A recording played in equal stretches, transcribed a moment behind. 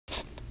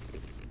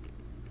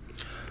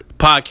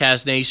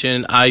Podcast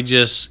Nation. I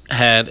just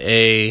had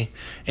an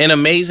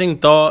amazing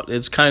thought.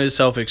 It's kind of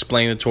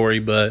self-explanatory,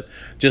 but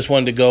just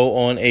wanted to go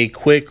on a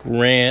quick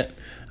rant.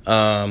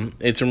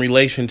 It's in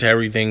relation to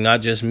everything,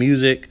 not just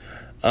music.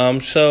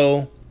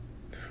 So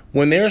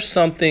when there's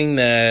something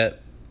that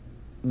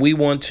we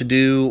want to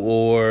do,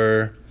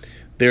 or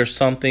there's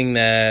something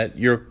that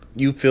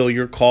you feel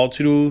you're called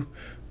to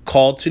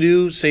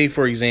do, say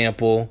for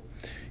example,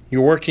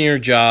 you're working your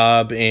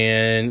job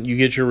and you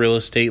get your real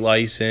estate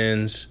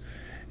license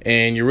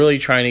and you're really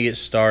trying to get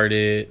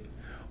started,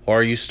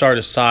 or you start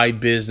a side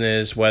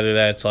business, whether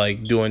that's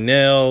like doing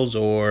nails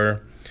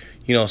or,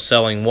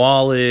 selling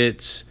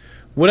wallets,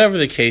 whatever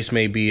the case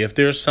may be. If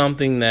there's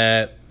something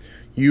that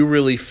you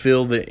really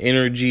feel the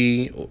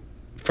energy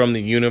from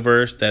the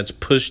universe that's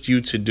pushed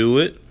you to do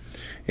it,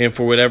 and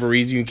for whatever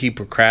reason you keep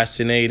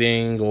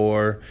procrastinating,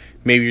 or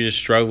maybe you're just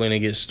struggling to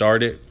get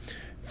started,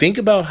 think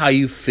about how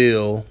you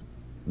feel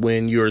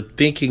when you're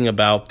thinking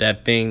about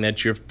that thing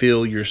that you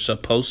feel you're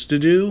supposed to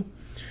do.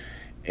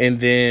 And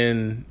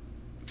then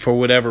for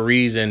whatever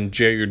reason,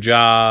 your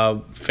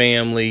job,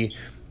 family,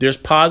 there's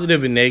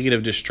positive and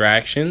negative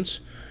distractions,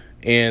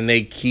 and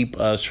they keep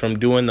us from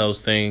doing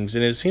those things.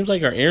 And it seems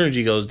like our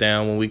energy goes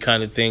down when we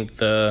kind of think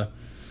the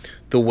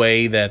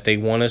way that they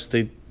want us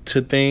to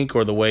think,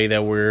 or the way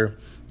that we're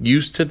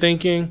used to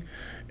thinking.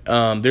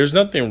 There's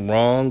nothing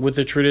wrong with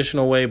the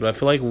traditional way, but I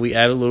feel like if we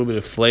add a little bit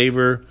of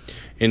flavor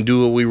and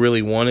do what we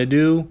really want to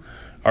do,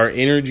 our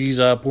energy's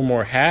up, we're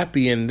more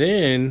happy, and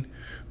then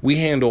we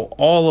handle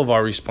all of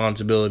our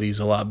responsibilities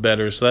a lot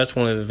better. So that's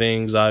one of the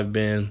things I've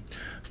been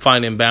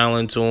finding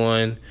balance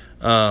on.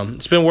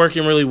 It's been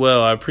working really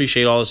well. I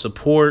appreciate all the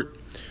support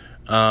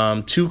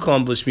to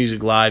Columbus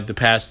Music Live the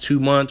past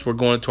 2 months. We're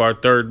going into our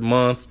third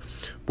month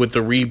with the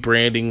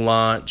rebranding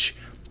launch.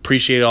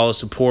 Appreciate all the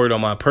support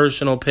on my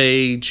personal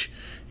page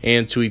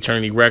and to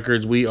Eternity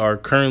Records. We are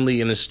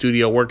currently in the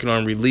studio working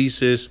on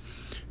releases.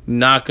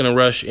 Not going to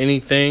rush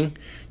anything.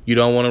 You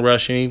don't want to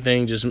rush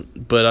anything,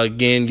 but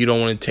again, you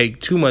don't want to take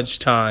too much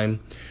time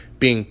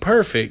being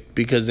perfect,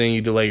 because then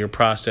you delay your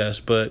process.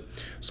 But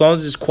as long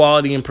as it's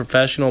quality and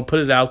professional, put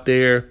it out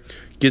there,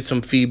 get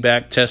some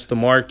feedback, test the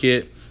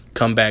market,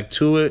 come back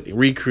to it,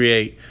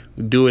 recreate,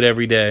 do it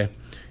every day.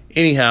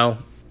 Anyhow,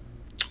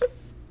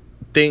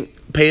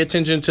 pay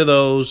attention to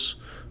those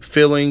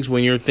feelings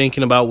when you're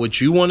thinking about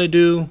what you want to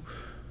do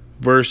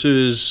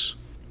versus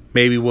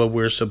maybe what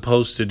we're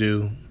supposed to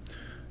do,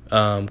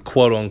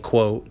 quote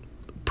unquote,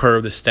 per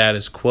the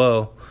status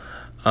quo.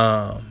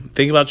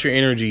 Think about your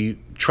energy.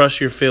 Trust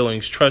your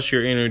feelings. Trust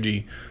your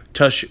energy.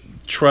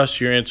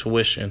 Trust your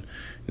intuition.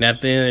 And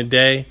at the end of the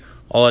day,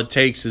 all it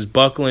takes is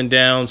buckling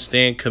down,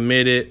 staying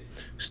committed,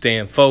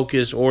 staying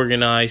focused,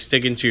 organized,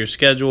 sticking to your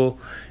schedule,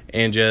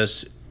 and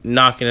just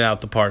knocking it out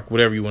the park,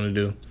 whatever you want to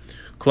do.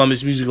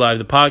 Columbus Music Live,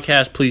 the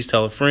podcast. Please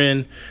tell a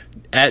friend.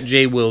 At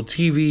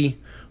JWillTV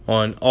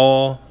on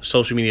all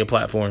social media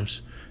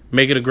platforms.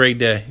 Make it a great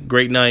day,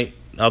 great night.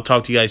 I'll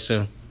talk to you guys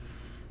soon.